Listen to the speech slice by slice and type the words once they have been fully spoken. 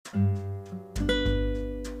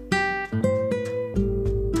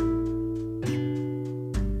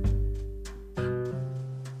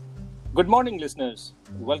Good morning, listeners.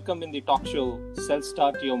 Welcome in the talk show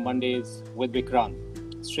Self-Start Your Mondays with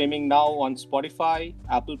Vikrant. Streaming now on Spotify,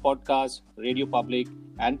 Apple Podcasts, Radio Public,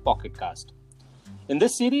 and Pocket Cast. In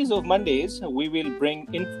this series of Mondays, we will bring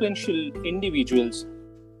influential individuals,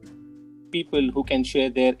 people who can share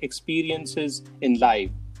their experiences in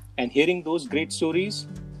life. And hearing those great stories,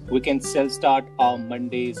 we can self-start our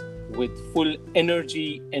Mondays with full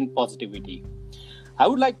energy and positivity. I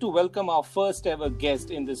would like to welcome our first ever guest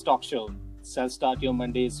in this talk show, Self-Start Your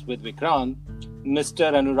Mondays with Vikrant,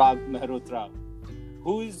 Mr. Anurag Mehrotra,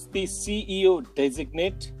 who is the CEO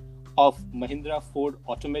designate of Mahindra Ford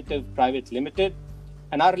Automotive Private Limited.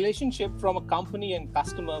 And our relationship from a company and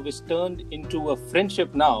customer which turned into a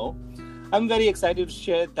friendship now. I'm very excited to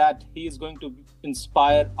share that he is going to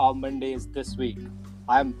inspire our Mondays this week.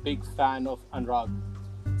 I'm a big fan of Anurag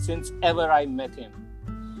since ever I met him.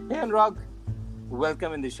 Hey Anurag,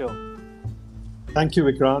 welcome in the show. Thank you,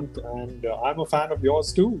 Vikrant, and I'm a fan of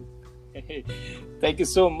yours too. Thank you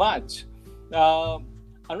so much.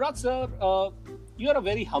 Anurag sir, you are a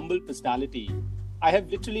very humble personality. I have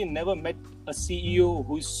literally never met a CEO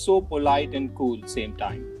who is so polite and cool same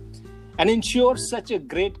time and ensures such a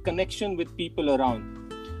great connection with people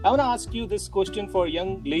around. I want to ask you this question for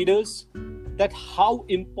young leaders, that how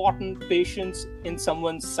important patience in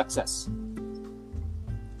someone's success?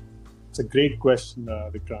 It's a great question,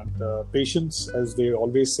 Vikrant. Patience, as they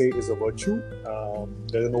always say, is a virtue.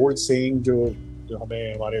 There's an old saying जो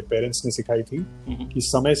हमें हमारे parents ने सिखाई थी कि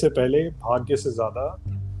समय से पहले भाग्य से ज़्यादा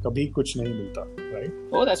कभी कुछ नहीं मिलता, right?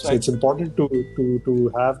 Oh, that's right. So it's important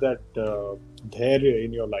to have that dhairya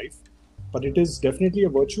in your life. But it is definitely a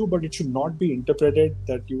virtue, but it should not be interpreted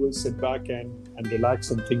that you will sit back and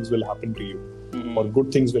relax and things will happen to you or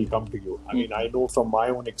good things will come to you. I mean, I know from my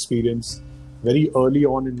own experience, very early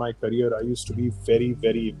on in my career, I used to be very,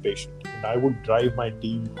 very impatient. And I would drive my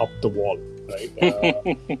team up the wall, right?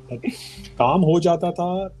 काम हो जाता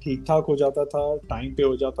था, ठीक ठाक हो जाता था, time पे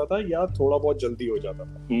हो जाता था, या थोड़ा बहुत जल्दी हो जाता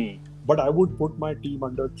था. But I would put my team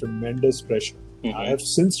under tremendous pressure. I have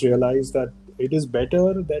since realized that it is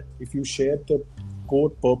better that if you share the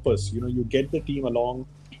core purpose, you get the team along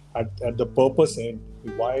at the purpose end.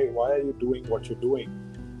 Why are you doing what you're doing?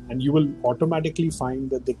 And you will automatically find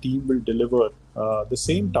that the team will deliver the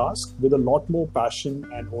same task with a lot more passion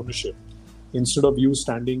and ownership instead of you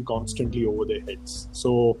standing constantly over their heads.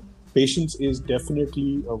 So patience is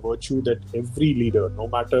definitely a virtue that every leader, no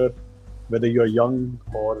matter whether you're young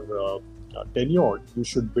or tenured, you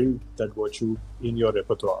should build that virtue in your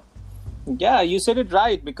repertoire. Yeah, you said it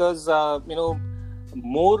right, because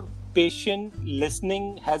more patient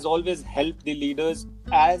listening has always helped the leaders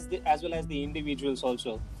as well as the individuals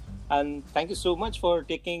also. And thank you so much for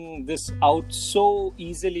taking this out so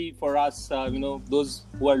easily for us, those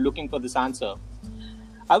who are looking for this answer.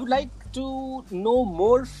 I would like to know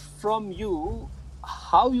more from you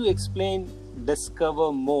how you explain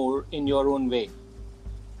discover more in your own way.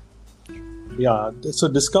 Yeah, so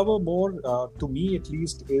discover more, to me at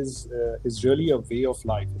least, is really a way of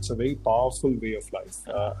life. It's a very powerful way of life.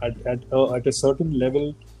 At a certain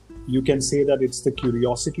level, you can say that it's the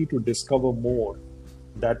curiosity to discover more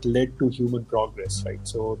that led to human progress, right?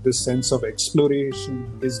 So this sense of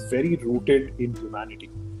exploration is very rooted in humanity.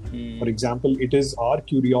 For example, it is our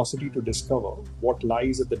curiosity to discover what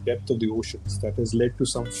lies at the depth of the oceans that has led to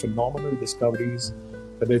some phenomenal discoveries,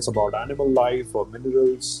 whether it's about animal life or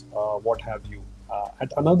minerals, what have you.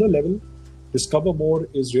 At another level, discover more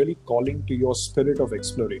is really calling to your spirit of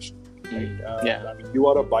exploration. Right? I mean, you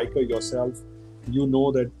are a biker yourself. You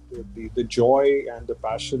know that the joy and the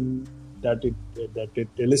passion that it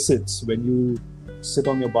elicits when you sit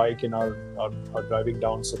on your bike and are driving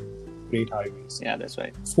down some great highways. Yeah, that's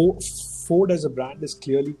right. Ford as a brand is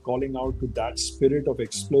clearly calling out to that spirit of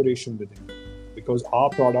exploration within, because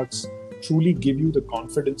our products truly give you the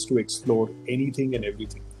confidence to explore anything and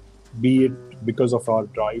everything, be it because of our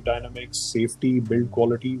drive dynamics, safety, build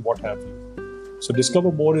quality, what have you. So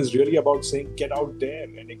Discover More is really about saying, get out there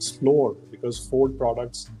and explore, because Ford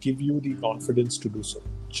products give you the confidence to do so.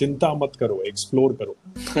 Chinta mat karo, explore karo.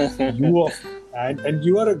 And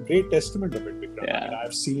you are a great testament of it, Vikram. Yeah. I mean,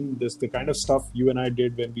 I've seen the kind of stuff you and I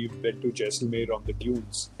did when we went to Jaisalmer on the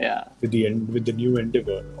dunes with the new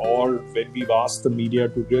Endeavour, or when we've asked the media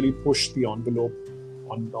to really push the envelope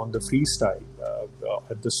on the freestyle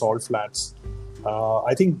at the salt flats.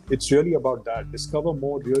 I think it's really about that. Discover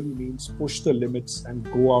more really means push the limits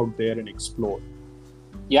and go out there and explore.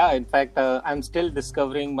 Yeah, in fact, I'm still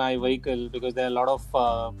discovering my vehicle because there are a lot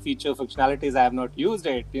of feature functionalities I have not used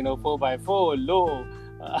it. 4x4, low,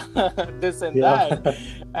 this and Yeah. that.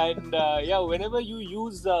 And whenever you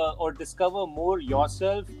use or discover more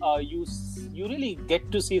yourself, you really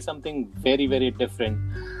get to see something very, very different.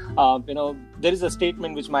 There is a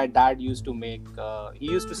statement which my dad used to make. He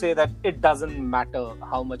used to say that it doesn't matter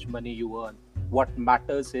how much money you earn. What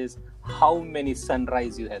matters is how many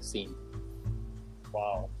sunrise you have seen.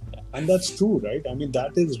 Wow. And that's true, right? I mean,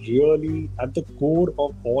 that is really at the core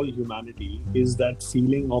of all humanity, is that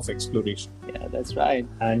feeling of exploration. Yeah, that's right.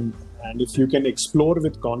 And if you can explore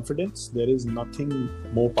with confidence, there is nothing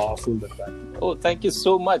more powerful than that. Oh, thank you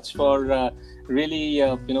so much for really,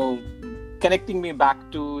 connecting me back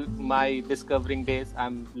to my discovering days.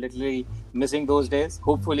 I'm literally missing those days.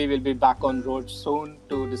 Hopefully, we'll be back on road soon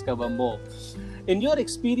to discover more. In your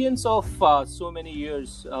experience of so many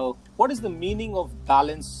years, what is the meaning of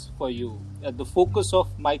balance for you? The focus of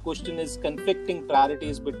my question is conflicting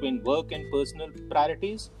priorities between work and personal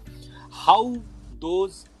priorities. How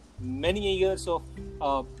those many years of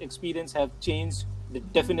experience have changed the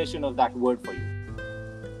definition of that word for you?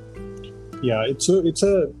 Yeah, it's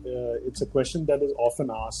a question that is often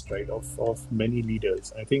asked, right, of many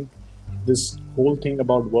leaders. I think this whole thing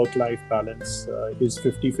about work-life balance is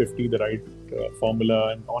 50-50 the right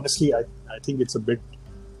formula, and honestly, I think it's a bit.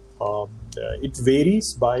 It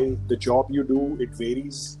varies by the job you do. It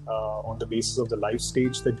varies on the basis of the life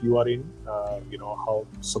stage that you are in. How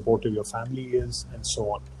supportive your family is, and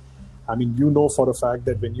so on. I mean, for a fact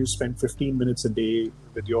that when you spend 15 minutes a day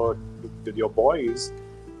with your boys,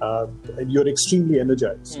 and you're extremely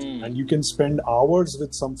energized, and you can spend hours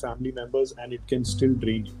with some family members, and it can still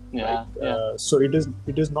drain you. Yeah, right? So it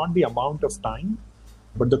is not the amount of time,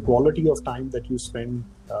 but the quality of time that you spend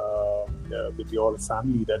with your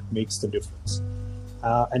family that makes the difference.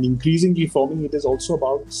 And increasingly for me, it is also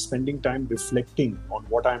about spending time reflecting on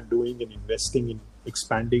what I'm doing and investing in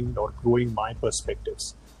expanding or growing my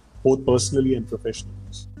perspectives, both personally and professionally.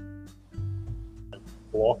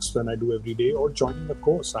 Walks when I do every day, or joining a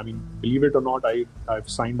course. I mean, believe it or not, I've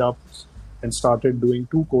signed up and started doing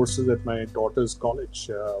 2 courses at my daughter's college.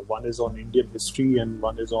 One is on Indian history and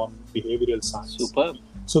one is on behavioral science. Superb.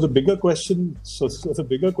 So the bigger question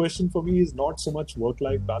for me is not so much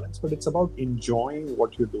work-life balance, but it's about enjoying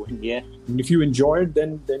what you're doing. Yeah. And if you enjoy it,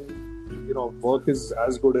 then work is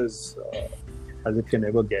as good as it can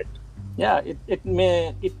ever get. Yeah,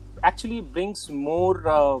 it actually brings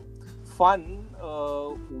more fun.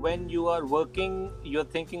 When you are working, you're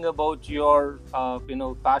thinking about your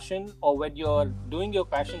passion, or when you're doing your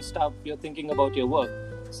passion stuff, you're thinking about your work.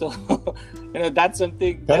 So that's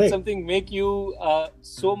something make you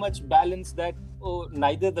so much balanced that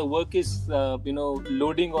neither the work is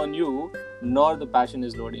loading on you, nor the passion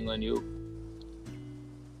is loading on you.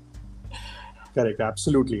 Correct,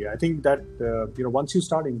 absolutely. I think that once you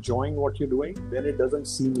start enjoying what you're doing, then it doesn't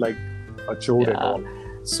seem like a chore at all.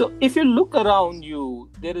 So if you look around you,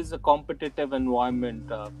 there is a competitive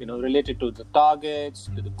environment, related to the targets,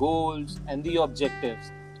 to the goals, and the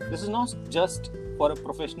objectives. This is not just for a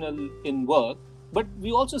professional in work, but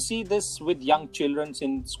we also see this with young children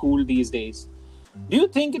in school these days. Do you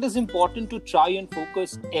think it is important to try and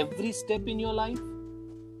focus every step in your life?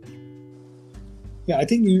 Yeah, I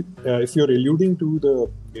think if you're alluding to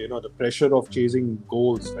the pressure of chasing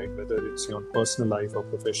goals, right, whether it's your personal life or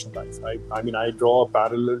professional life, I mean, I draw a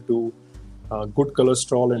parallel to good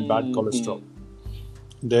cholesterol and bad cholesterol.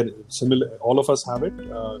 They're similar. All of us have it,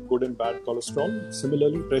 good and bad cholesterol.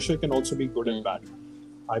 Similarly, pressure can also be good and bad.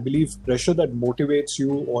 I believe pressure that motivates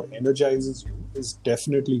you or energizes you is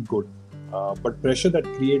definitely good, but pressure that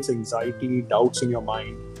creates anxiety, doubts in your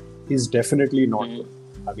mind is definitely not good.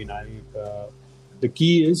 I mean, the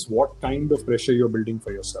key is what kind of pressure you're building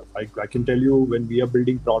for yourself. I can tell you, when we are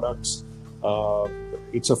building products,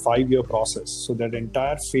 it's a 5-year process. So that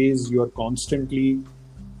entire phase, you're constantly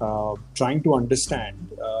trying to understand,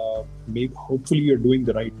 maybe hopefully you're doing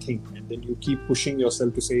the right thing. And then you keep pushing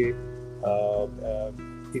yourself to say,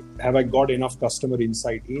 have I got enough customer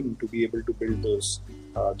insight in to be able to build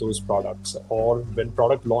those products? Or when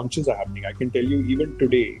product launches are happening, I can tell you even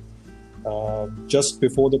today, just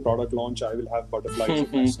before the product launch, I will have butterflies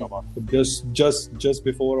in my stomach. Just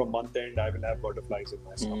before a month end, I will have butterflies in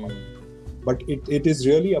my stomach. But it is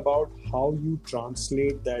really about how you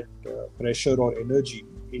translate that pressure or energy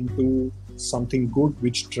into something good,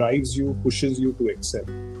 which drives you, pushes you to excel.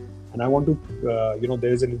 And I want to,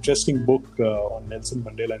 there's an interesting book on Nelson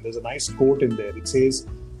Mandela, and there's a nice quote in there. It says,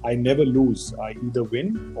 "I never lose. I either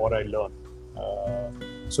win or I learn."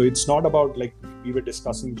 So it's not about, like we were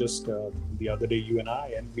discussing just the other day, you and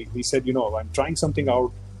I, and we said, I'm trying something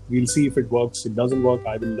out. We'll see if it works. It doesn't work,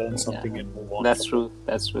 I will learn something and move on. That's true.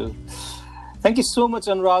 Thank you so much,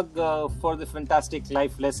 Anurag, for the fantastic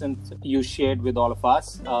life lessons you shared with all of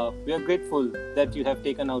us. We are grateful that you have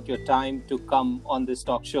taken out your time to come on this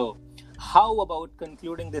talk show. How about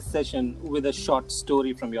concluding this session with a short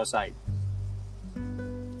story from your side?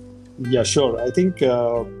 Yeah, sure. I think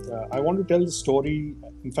I want to tell the story.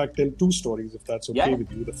 In fact, tell two stories, if that's okay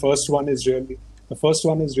with you. The first one is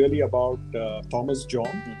really about Thomas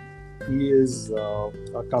John. He is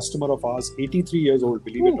a customer of ours, 83 years old,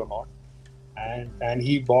 believe it or not. And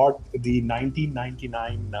he bought the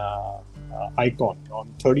 1999 Icon. On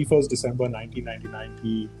 31st December 1999,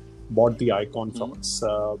 he bought the Icon from us.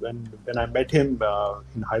 When I met him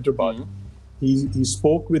in Hyderabad, he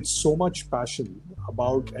spoke with so much passion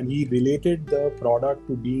about, and he related the product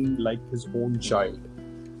to being like his own child.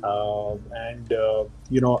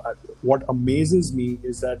 What amazes me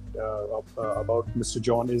is that about Mr.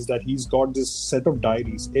 John is that he's got this set of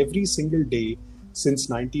diaries every single day. Since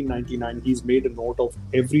 1999, he's made a note of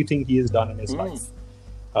everything he has done in his life.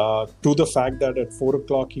 To the fact that at 4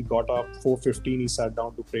 o'clock he got up, 4:15 he sat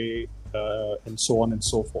down to pray, and so on and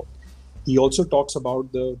so forth. He also talks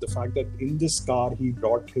about the fact that in this car he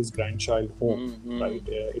brought his grandchild home. Right,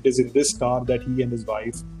 it is in this car that he and his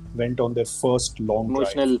wife went on their first long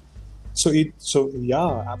drive. So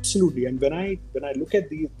yeah, absolutely. And when I look at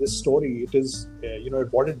this story, it is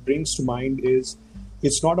what it brings to mind is,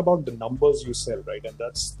 it's not about the numbers you sell, right? And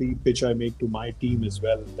that's the pitch I make to my team as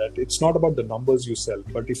well, that it's not about the numbers you sell,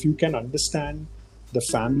 but if you can understand the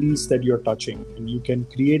families that you're touching and you can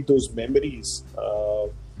create those memories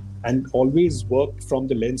and always work from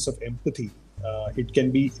the lens of empathy, it can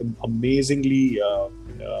be amazingly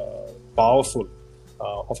powerful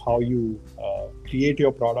of how you create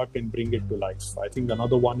your product and bring it to life. I think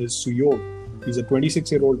another one is Suyog. He's a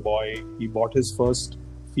 26-year-old boy. He bought his first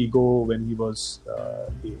Figo when he was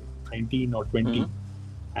 19 or 20,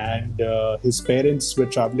 and his parents were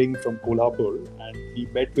traveling from Kolhapur, and they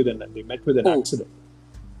met with an accident,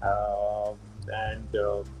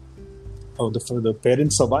 the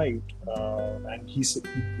parents survived, and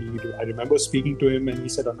I remember speaking to him, and he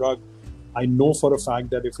said, Anurag, I know for a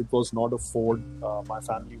fact that if it was not a Ford, my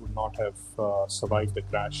family would not have survived the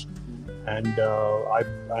crash.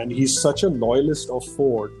 And he's such a loyalist of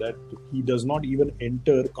Ford that he does not even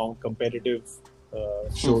enter competitive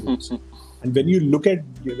showrooms. And when you look at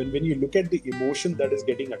the emotion that is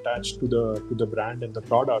getting attached to the brand and the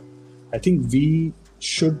product, I think we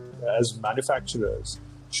should, as manufacturers,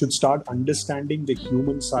 should start understanding the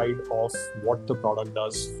human side of what the product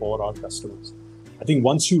does for our customers. I think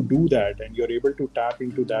once you do that and you're able to tap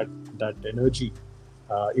into that energy,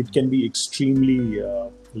 it can be extremely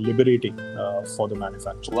liberating for the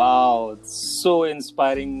manufacturer. Wow, so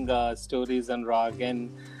inspiring stories, Anurag.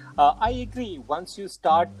 And I agree. Once you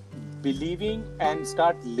start believing and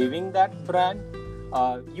start living that brand,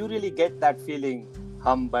 you really get that feeling,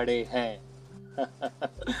 hum bade hain.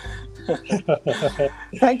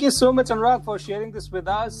 Thank you so much, Anurag, for sharing this with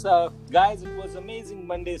us. Guys, it was amazing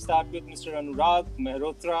Monday start with Mr. Anurag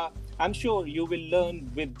Mehrotra. I'm sure you will learn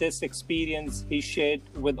with this experience he shared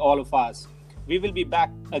with all of us. We will be back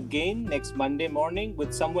again next Monday morning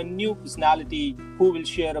with someone new personality who will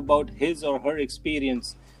share about his or her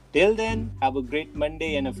experience. Till then, have a great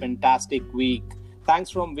Monday and a fantastic week. Thanks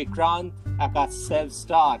from Vikrant aka Self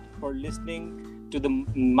Start for listening to the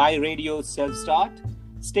My Radio Self Start.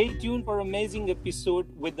 Stay tuned for amazing episode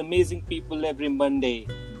with amazing people every Monday.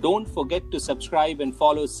 Don't forget to subscribe and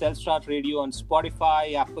follow Self Start Radio on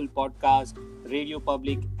Spotify, Apple Podcast, Radio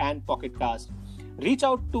Public, and Pocket Cast. Reach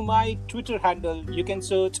out to my Twitter handle. You can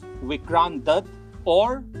search Vikrant Dutt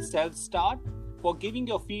or Self Start for giving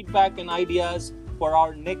your feedback and ideas for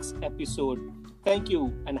our next episode. Thank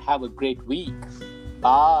you and have a great week.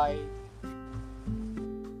 Bye.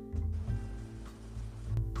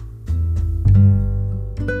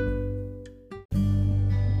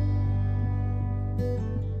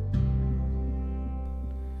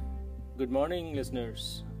 Good morning,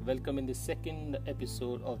 listeners. Welcome in the second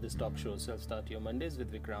episode of this talk show, Self Start Your Mondays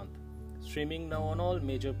with Vikrant. Streaming now on all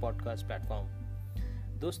major podcast platform.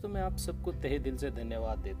 दोस्तों, मैं आप सबको तहे दिल से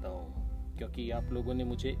धन्यवाद देता हूँ क्योंकि आप लोगों ने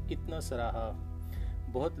मुझे इतना सराहा.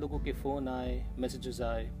 बहुत लोगों के फ़ोन आए, मैसेजेस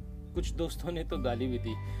आए, कुछ दोस्तों ने तो गाली भी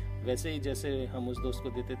दी, वैसे ही जैसे हम उस दोस्त को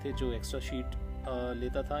देते थे जो एक्स्ट्रा शीट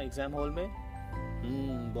लेता था एग्ज़ाम हॉल में.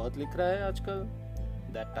 बहुत लिख रहा है आजकल,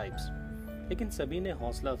 दैट टाइप्स. लेकिन सभी ने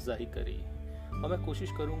हौसला अफजाई करी और मैं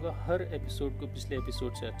कोशिश करूँगा हर एपिसोड को पिछले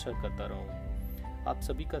एपिसोड से अच्छा करता रहूँ. आप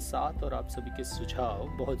सभी का साथ और आप सभी के सुझाव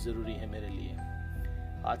बहुत ज़रूरी है मेरे लिए.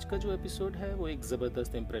 आज का जो एपिसोड है वो एक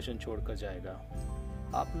ज़बरदस्त इम्प्रेशन छोड़कर जाएगा.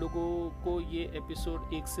 आप लोगों को ये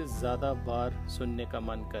एपिसोड एक से ज़्यादा बार सुनने का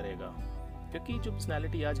मन करेगा. क्योंकि जो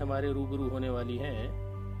पर्सनालिटी आज हमारे रूबरू होने वाली हैं,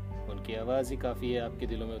 उनकी आवाज़ ही काफ़ी है आपके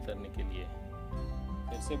दिलों में उतरने के लिए।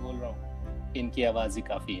 फिर से बोल रहा हूँ, इनकी आवाज़ ही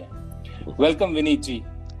काफ़ी है। Welcome Vineet ji.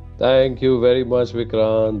 Thank you very much,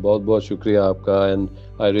 Vikrant. बहुत बहुत शुक्रिया आपका, and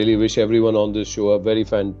I really wish everyone on this show a very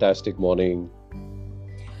fantastic morning.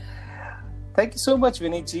 Thank you so much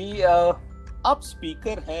Vineet जी। आप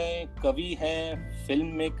स्पीकर हैं, कवि हैं, फिल्म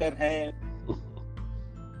मेकर हैं,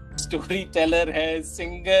 स्टोरी टेलर है,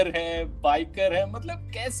 सिंगर है, बाइकर है, मतलब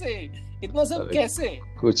कैसे इतना सब कैसे?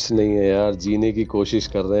 कुछ नहीं है यार, जीने की कोशिश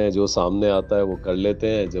कर रहे हैं, जो सामने आता है वो कर लेते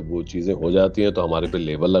हैं। जब वो चीजें हो जाती हैं तो हमारे पे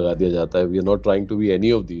लेबल लगा दिया जाता है। We are not trying to be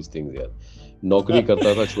any of these things यार। नौकरी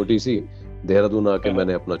करता था छोटी सी, देहरादून आके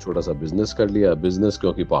मैंने अपना छोटा सा बिजनेस कर लिया। बिजनेस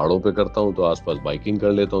क्योंकि पहाड़ों पे करता हूँ तो आसपास बाइकिंग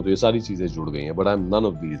कर लेता हूँ, तो ये सारी चीजें जुड़ गई हैं। But I am none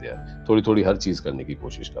of these यार, थोड़ी थोड़ी हर चीज करने की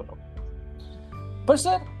कोशिश कर रहा हूँ। पर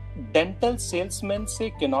सर, डेंटल सेल्समैन से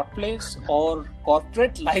कैनॉट प्लेस और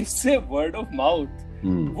कॉर्पोरेट लाइफ से वर्ड ऑफ माउथ,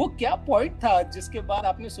 वो क्या पॉइंट था जिसके बाद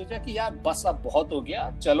आपने सोचा कि यार बस अब बहुत हो गया,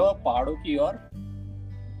 चलो अब पहाड़ों की ओर?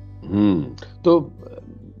 तो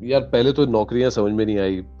यार पहले तो नौकरियां समझ में नहीं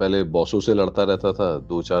आई। पहले बॉसों से लड़ता रहता था,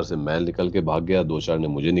 2-4 से मैं निकल के भाग गया, 2-4 ने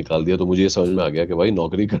मुझे निकाल दिया। तो मुझे ये समझ में आ गया कि भाई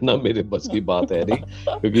नौकरी करना मेरे बस की बात है नहीं,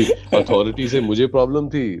 क्योंकि अथॉरिटी से मुझे प्रॉब्लम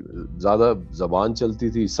थी, ज्यादा जबान चलती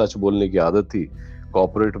थी, सच बोलने की आदत थी।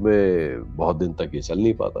 कॉर्पोरेट में बहुत दिन तक ये चल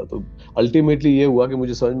नहीं पाता। तो अल्टीमेटली ये हुआ कि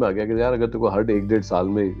मुझे समझ में आ गया कि यार अगर तेरे को हर 1-1.5 साल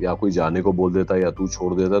में या कोई जाने को बोल देता है या तू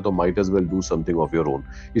छोड़ देता है तो might as well do something of your own.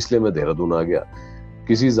 इसलिए मैं देहरादून आ गया।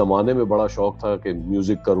 किसी जमाने में बड़ा शौक था कि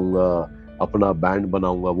म्यूजिक करूंगा, अपना बैंड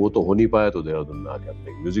बनाऊंगा, वो तो हो नहीं पाया, तो देहरादून में आके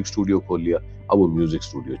अपने म्यूजिक स्टूडियो खोल लिया। अब वो म्यूजिक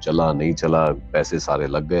स्टूडियो चला नहीं चला, पैसे सारे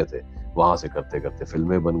लग गए थे, वहां से करते करते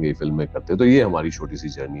फिल्में बन गई, फिल्में करते। तो ये हमारी छोटी सी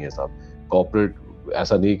जर्नी है साहब। कॉर्पोरेट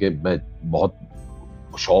ऐसा नहीं कि मैं बहुत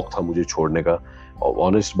शौक था मुझे छोड़ने का, और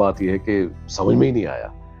ऑनेस्ट बात यह है कि समझ में ही नहीं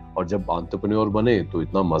आया। और जब एंटरप्रेन्योर बने तो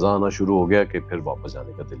इतना मजा आना शुरू हो गया कि फिर वापस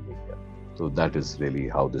जाने का दिल नहीं किया। तो that is really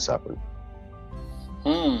how this happened.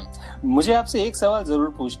 मुझे आपसे एक सवाल जरूर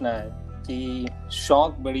पूछना है कि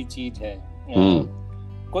शौक बड़ी चीज है,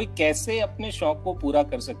 कोई कैसे अपने शौक को पूरा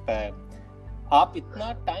कर सकता है? आप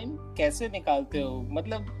इतना टाइम कैसे निकालते हो?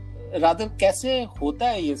 मतलब रादर कैसे होता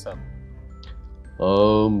है ये सब?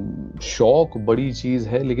 शौक बड़ी चीज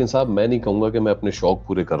है, लेकिन साहब मैं नहीं कहूंगा कि मैं अपने शौक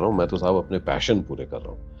पूरे कर रहा हूँ, मैं तो साहब अपने पैशन पूरे कर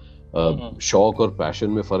रहा हूँ। शौक और पैशन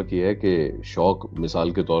में फर्क ये है कि शौक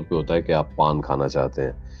मिसाल के तौर पे होता है कि आप पान खाना चाहते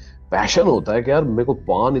हैं। पैशन होता है कि यार मेरे को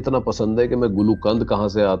पान इतना पसंद है कि मैं गुलूकंद कहाँ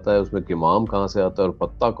से आता है, उसमें किमाम कहाँ से आता है और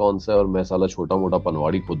पत्ता कौन सा है, और मैं साला छोटा मोटा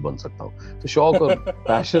पनवाड़ी खुद बन सकता हूँ। तो शौक और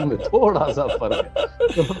पैशन में थोड़ा सा फर्क है।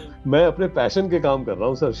 तो मैं अपने पैशन के काम कर रहा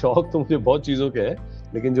हूँ सर। शौक तो मुझे बहुत चीजों के है,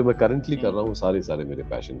 लेकिन जो मैं करंटली कर रहा हूँ सारे मेरे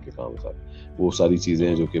पैशन के काम सर। वो सारी चीजें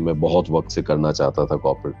हैं जो कि मैं बहुत वक्त से करना चाहता था,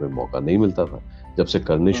 कॉर्पोरेट में मौका नहीं मिलता था। जब से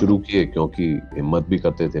करने शुरू किए, क्योंकि हिम्मत भी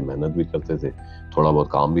करते थे, मेहनत भी करते थे, थोड़ा बहुत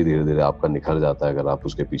काम भी धीरे धीरे आपका निखर जाता है अगर आप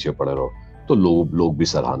उसके पीछे पड़े रहो, तो लोग भी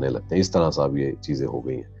सराहने लगते हैं। इस तरह से अब ये चीजें हो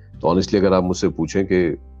गई हैं। तो ऑनेस्टली अगर आप मुझसे पूछें कि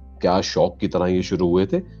क्या शौक की तरह ये शुरू हुए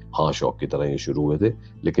थे, हाँ शौक की तरह ये शुरू हुए थे,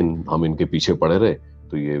 लेकिन हम इनके पीछे पड़े रहे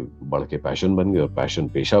तो ये बढ़ के पैशन बन गया, और पैशन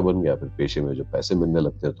पेशा बन गया। फिर पेशे में जो पैसे मिलने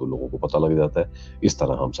लगते हैं तो लोगों को पता लग जाता है। इस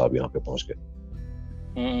तरह हम सब यहाँ पे पहुंच गए।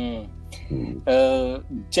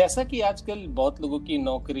 जैसा कि आजकल बहुत लोगों की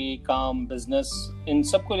नौकरी, काम, बिजनेस, इन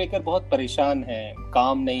सब को लेकर बहुत परेशान है।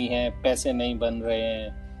 काम नहीं है, पैसे नहीं बन रहे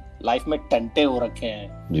हैं, लाइफ में टंटे हो रखे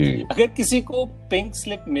हैं जी। अगर किसी को पिंक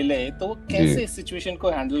स्लिप मिले तो वो कैसे सिचुएशन को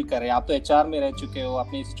हैंडल करे? आप तो एचआर में रह चुके हो,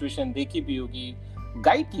 आपने सिचुएशन देखी भी होगी,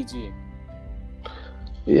 गाइड कीजिए।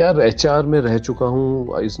 यार एचआर में रह चुका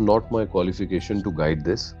हूँ, is not my qualification to guide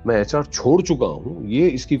this. मैं एचआर छोड़ चुका हूँ, ये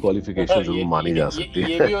इसकी क्वालिफिकेशन जरूर मानी जा सकती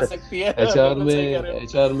है। ये भी हो सकती है।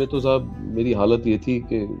 एचआर में तो साहब मेरी हालत ये थी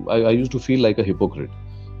कि I used to feel like a hypocrite,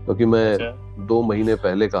 क्योंकि मैं 2 महीने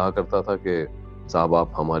पहले कहा करता था कि साहब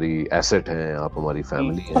आप हमारी एसेट हैं, आप हमारी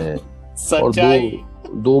फैमिली हैं, और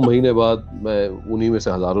 2 महीने बाद मैं उन्हीं में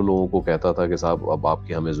से हजारों लोगों को कहता था कि साहब अब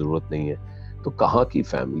आपकी हमें जरूरत नहीं है। तो कहाँ की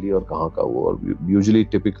फैमिली और कहाँ का वो, और यूजुअली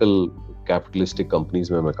टिपिकल कैपिटलिस्टिक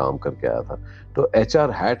कंपनीज में मैं काम करके आया था। तो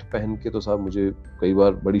एचआर हैट पहन के तो साहब मुझे कई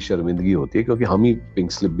बार बड़ी शर्मिंदगी होती है, क्योंकि हम ही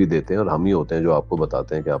पिंक स्लिप भी देते हैं और हम ही होते हैं जो आपको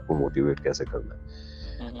बताते हैं कि आपको मोटिवेट कैसे करना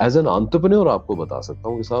है। एज एन एंटरप्रेन्योर आपको बता सकता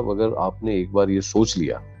हूँ कि साहब अगर आपने एक बार ये सोच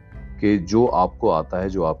लिया कि जो आपको आता है,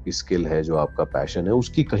 जो आपकी स्किल है, जो आपका पैशन है,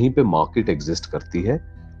 उसकी कहीं पे मार्केट एग्जिस्ट करती है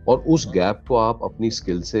और उस गैप को आप अपनी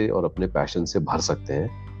स्किल से और अपने पैशन से भर सकते हैं,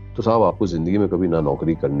 तो साहब आपको जिंदगी में कभी ना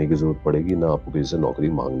नौकरी करने की जरूरत पड़ेगी, ना आपको किसी से नौकरी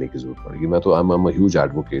मांगने की जरूरत पड़ेगी। मैं तो I am a huge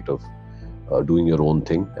advocate of doing your own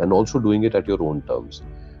thing and also doing it at your own terms.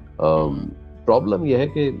 Problem यह है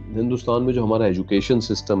कि हिंदुस्तान में जो हमारा एजुकेशन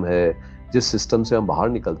सिस्टम है, जिस सिस्टम से हम बाहर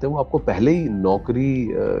निकलते हैं वो आपको पहले ही नौकरी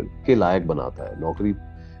के लायक बनाता है। नौकरी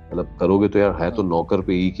मतलब करोगे तो यार है तो नौकर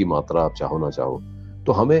पे ई की मात्रा, आप चाहो ना चाहो।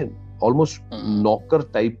 तो हमें ऑलमोस्ट नौकर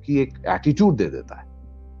टाइप की एक एटीट्यूड दे देता है।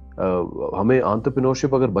 हमें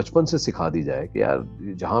एंटरप्रेन्योरशिप अगर बचपन से सिखा दी जाए कि यार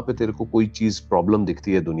जहां पे तेरे को कोई चीज प्रॉब्लम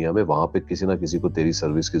दिखती है दुनिया में, वहां पे किसी ना किसी को तेरी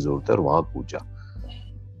सर्विस की जरूरत है और वहां कूद जा,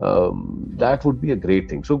 that would be a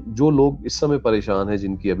great thing. सो जो लोग इस समय परेशान हैं,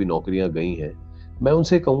 जिनकी अभी नौकरियां गई हैं, मैं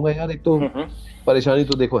उनसे कहूंगा यार एक तो परेशानी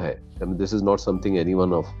तो देखो है, this is not something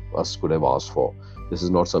anyone of us could have asked for, this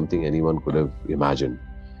is not something anyone could have imagined,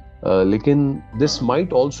 लेकिन this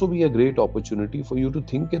might also be a great opportunity for you to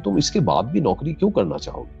think कि तुम इसके बाद भी नौकरी क्यों करना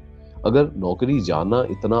चाहोगे। अगर नौकरी जाना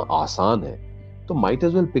इतना आसान है तो might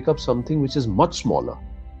as well pick up something which is much smaller,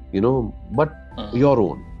 you know, but your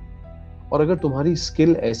own. और अगर तुम्हारी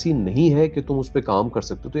स्किल ऐसी नहीं है कि तुम उस पर काम कर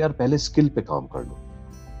सकते हो, तो यार पहले स्किल पे काम कर लो,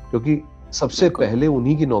 क्योंकि सबसे पहले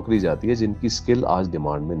उन्हीं की नौकरी जाती है जिनकी स्किल आज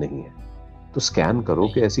डिमांड में नहीं है। तो स्कैन करो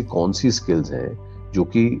कि ऐसी कौन सी स्किल्स हैं जो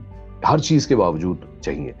कि हर चीज के बावजूद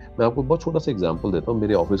चाहिए। मैं आपको बहुत छोटा सा एग्जांपल देता हूँ।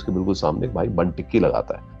 मेरे ऑफिस के बिल्कुल सामने एक भाई बन टिक्की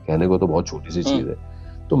लगाता है, कहने को तो बहुत छोटी सी चीज है।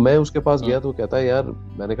 तो मैं उसके पास गया तो कहता है यार,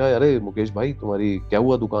 मैंने कहा अरे मुकेश भाई तुम्हारी क्या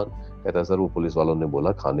हुआ दुकान? कहता है सर वो पुलिस वालों ने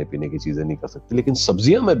बोला खाने पीने की चीजें नहीं कर सकती, लेकिन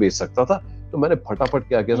सब्जियां मैं बेच सकता था। तो मैंने फटाफट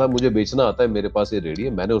क्या किया, साहब मुझे बेचना आता है, मेरे पास ये रेडी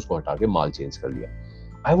है, मैंने उसको हटा के माल चेंज कर लिया।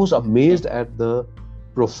 I was amazed at the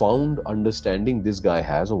profound understanding this guy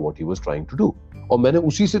has of what he was trying to do। और मैंने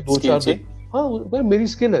उसी से 2-4 दिन, हाँ मेरी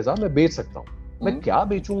स्किल है साहब, मैं बेच सकता हूँ, मैं क्या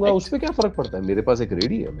बेचूंगा उस पे क्या फर्क पड़ता है, मेरे पास एक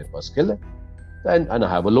रेडी है, मेरे पास स्किल है, and I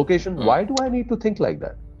have a location, why do I need to think like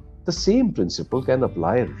that? The same principle can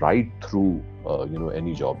apply right through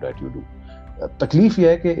any job that you do। तकलीफ यह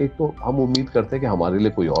है कि एक तो हम उम्मीद करते हैं कि हमारे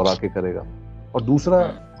लिए कोई और आके करेगा, और दूसरा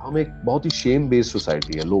हम एक बहुत ही शेम बेस्ड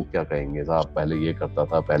सोसाइटी है। लोग क्या कहेंगे, साहब पहले ये करता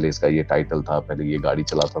था, पहले इसका ये टाइटल था, पहले ये गाड़ी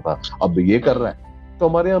चलाता था, अब ये कर रहा है। तो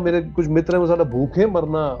हमारे यहाँ मेरे कुछ मित्र हैं वो साला भूखे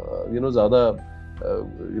मरना ज्यादा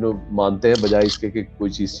मानते हैं बजाय इसके कि कोई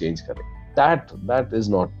चीज चेंज करें। That is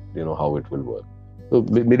not how it will work. तो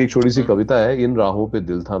मेरी एक छोटी सी कविता है, इन राहों पे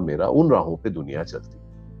दिल था मेरा, उन राहों पे दुनिया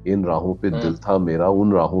चलती, इन राहों पे दिल था मेरा,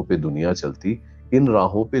 उन राहों पे दुनिया चलती, इन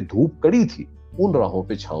राहों पे धूप कड़ी थी, उन राहों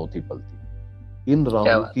पे छांव थी पलती, इन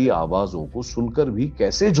राहों की आवाजों को सुनकर भी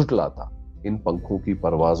कैसे झुठलाता, इन पंखों की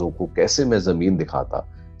परवाजों को कैसे मैं जमीन दिखाता,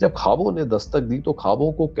 जब ख्वाबों ने दस्तक दी तो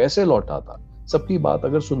ख्वाबों को कैसे लौटाता, सबकी बात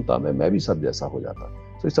अगर सुनता मैं भी सब जैसा हो जाता।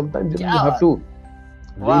 So sometimes you have to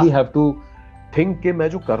really have to think कि मैं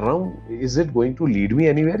जो कर रहा हूँ is it going to lead me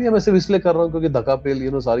anywhere, या मैं सिर्फ इसलिए कर रहा हूँ क्योंकि धक्का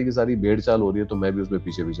पेल सारी की सारी भेड़ चाल हो रही है तो मैं भी उसमें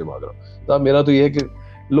पीछे पीछे भाग रहा हूँ। तो मेरा तो ये है कि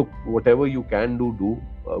look, whatever you can do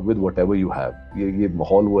with whatever you have। ये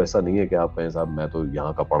माहौल वो ऐसा नहीं है कि आप कहें साहब मैं तो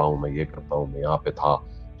यहाँ का पढ़ा हूँ, मैं ये करता हूँ, मैं यहाँ पे था,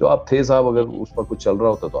 जो आप थे साहब, अगर उस पर कुछ चल रहा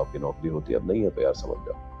होता तो आपकी नौकरी होती, अब नहीं है तो यार समझ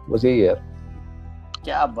जाओ, बस यही है यार।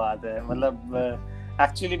 क्या बात है। मतलब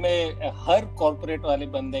एक्चुअली में हर कॉर्पोरेट वाले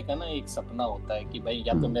बंदे का ना एक सपना होता है कि भाई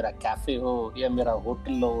या तो मेरा कैफे हो, या मेरा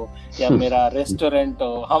होटल हो, या मेरा रेस्टोरेंट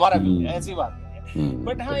हो, हमारा भी ऐसी बात है।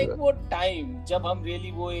 बट हाँ, एक वो टाइम जब हम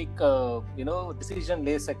रियली वो एक डिसीजन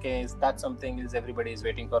ले सके, that something is everybody is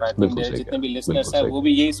waiting for. I think जितने भी लिसनर्स हैं वो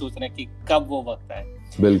भी यही सोच रहे हैं कि कब वो वक्त है।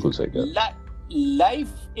 बिल्कुल सही कहा।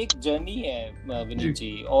 लाइफ एक जर्नी है विनीत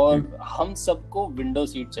जी, और हम सबको विंडो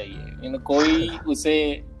सीट चाहिए। कोई उसे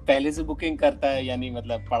पहले से बुकिंग करता है, यानी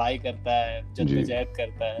मतलब पढ़ाई करता है, जद्दोजहद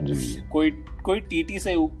करता है, कोई टीटी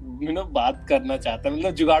से बात करना चाहता है,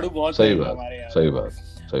 मतलब जुगाड़ू बहुत है हमारे यहाँ। सही बात।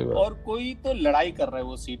 और कोई तो लड़ाई कर रहा है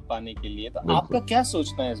वो सीट पाने के लिए। तो आपका क्या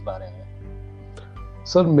सोचना है इस बारे में?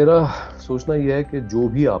 सर मेरा सोचना यह है कि जो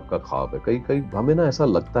भी आपका ख्वाब है, कई हमें ना ऐसा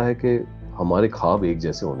लगता है कि हमारे ख्वाब एक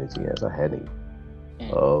जैसे होने चाहिए, ऐसा है नहीं।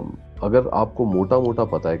 अगर आपको मोटा मोटा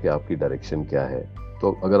पता है कि आपकी डायरेक्शन क्या है,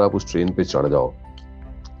 तो अगर आप उस ट्रेन पे चढ़ जाओ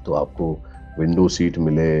तो आपको विंडो सीट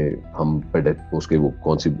मिले, हम उसके वो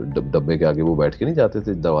कौन सी डब्बे के आगे वो बैठ के नहीं जाते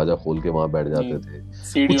थे, दरवाजा खोल के वहां बैठ जाते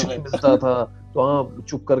थे, कुछ नहीं मिलता था तो हाँ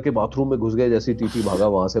चुप करके बाथरूम में घुस गए, जैसे टीटी भागा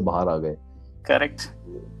वहां से बाहर आ गए। Correct.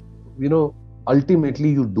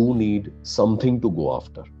 Ultimately you do need something to go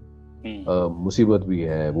after. मुसीबत भी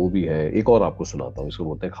है, वो भी है। एक और आपको सुनाता हूँ, इसको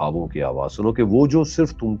बोलते हैं ख्वाबों की आवाज। सुनो कि वो जो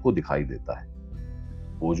सिर्फ तुमको दिखाई देता है,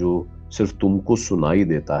 वो जो सिर्फ तुमको सुनाई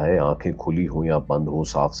देता है, आंखें खुली हो या बंद हो,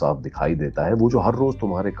 साफ साफ दिखाई देता है, वो जो हर रोज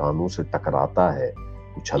तुम्हारे कानों से टकराता है,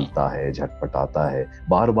 उछलता है, झटपटाता है,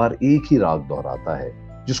 बार बार एक ही राग दोहराता है,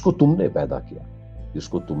 जिसको तुमने पैदा किया,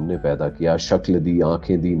 जिसको तुमने पैदा किया, शक्ल दी,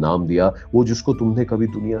 आंखें दी, नाम दिया, वो जिसको तुमने कभी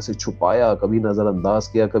दुनिया से छुपाया, कभी नजरअंदाज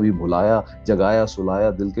किया, कभी भुलाया, जगाया,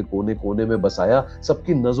 सुलाया, दिल के कोने कोने में बसाया,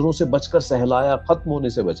 सबकी नजरों से बचकर सहलाया, खत्म होने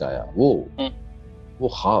से बचाया, वो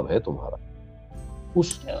ख्वाब है तुम्हारा।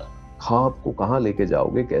 उस ख्वाब को कहाँ लेके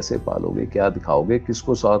जाओगे, कैसे पालोगे, क्या दिखाओगे,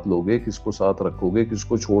 किसको साथ लोगे, किसको साथ रखोगे,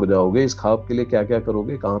 किसको छोड़ जाओगे, इस ख्वाब के लिए क्या क्या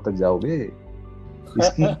करोगे, कहाँ तक जाओगे।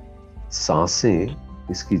 इसकी सांसें,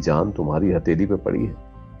 इसकी जान तुम्हारी हथेली पे पड़ी है।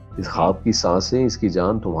 इस ख्वाब की सांसें, इसकी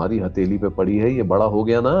जान तुम्हारी हथेली पे पड़ी है। ये बड़ा हो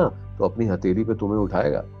गया ना तो अपनी हथेली पे तुम्हें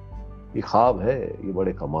उठाएगा। ये ख्वाब है, ये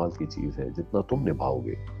बड़े कमाल की चीज है। जितना तुम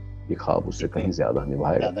निभाओगे ये ख्वाब उससे कहीं ज्यादा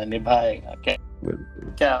निभाएगा।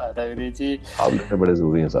 क्या बात है विनीत जी। ख्वाब लेने बड़े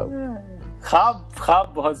जरूरी हैं साहब।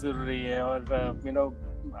 ख्वाब बहुत जरूरी है।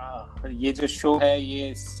 और ये जो शो है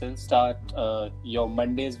ये start your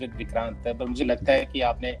Mondays with Vikrant है, पर मुझे लगता है कि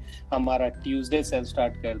आपने हमारा ट्यूसडे सेल्फ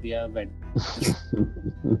स्टार्ट कर दिया,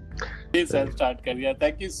 सेल्फ स्टार्ट कर दिया।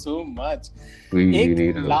 Thank you so much.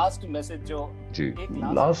 एक लास्ट मैसेज जो जी,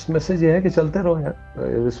 लास्ट मैसेज ये है कि चलते रहो यार,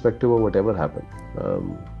 इररिस्पेक्टिव ऑफ व्हाटएवर हैपन।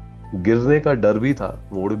 गिरने का डर भी था,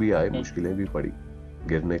 मोड़ भी आए, मुश्किलें भी पड़ी।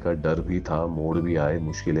 गिरने का डर भी था, मोड़ भी आए,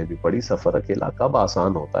 मुश्किलें भी पड़ी। सफर अकेला कब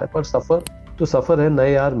आसान होता है, पर सफर तो सफर है,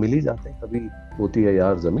 नए यार मिल ही जाते हैं। कभी होती है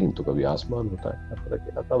यार जमीन तो कभी आसमान होता है। सफर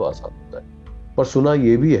अकेला कब आसान होता है। पर सुना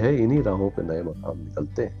ये भी है इन्हीं राहों पे नए मकाम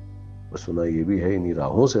निकलते हैं। और सुना ये भी है इन्हीं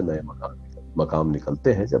राहों से नए मकाम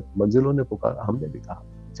निकलते हैं। जब मंजिलों ने पुकारा हमने भी कहा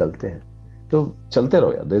चलते हैं। तो चलते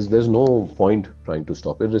रहो यार। there's no point trying to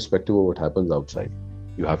stop, irrespective of what happens outside.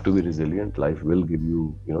 You have to be resilient. Life will give you,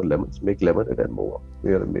 lemons. Make lemonade and move on.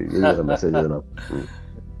 ये मेरा मैसेज है ना।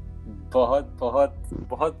 बहुत बहुत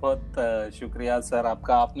बहुत बहुत शुक्रिया सर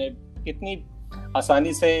आपका। आपने कितनी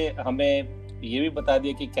आसानी से हमें ये भी बता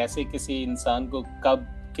दिया कि कैसे किसी इंसान को कब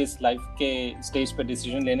किस लाइफ के स्टेज पे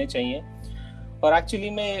डिसीजन लेने चाहिए। और एक्चुअली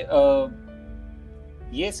में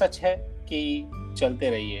ये सच है कि चलते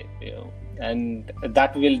रहिए, and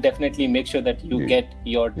that will definitely make sure that you get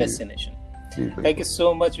your destination. Thank you so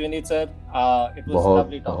much, Vineet sir. It was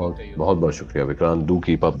lovely talking to you. बहुत बहुत शुक्रिया Vikrant. Do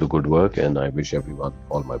keep up the good work and I wish everyone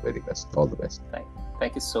all my very best. All the best.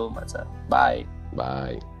 Thank you so much, sir. Bye.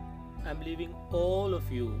 Bye. I'm leaving all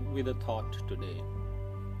of you with a thought today.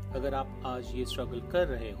 अगर आप आज ये struggle कर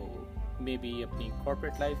रहे हो, maybe अपनी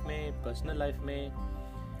corporate life में, personal life में,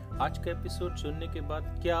 आज का एपिसोड सुनने के बाद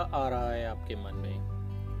क्या आ रहा है आपके मन में,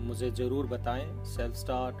 मुझे जरूर बताएं। सेल्फ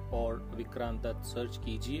स्टार्ट और विक्रांत दत्त सर्च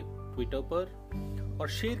कीजिए ट्विटर पर और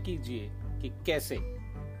शेयर कीजिए कि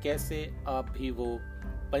कैसे आप भी वो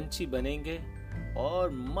पंछी बनेंगे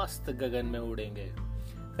और मस्त गगन में उड़ेंगे।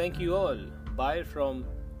 Thank you all. Bye from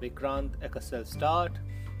Vikrant at self start.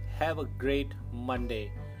 Have a great Monday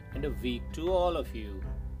and a week to all of you.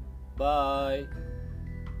 Bye.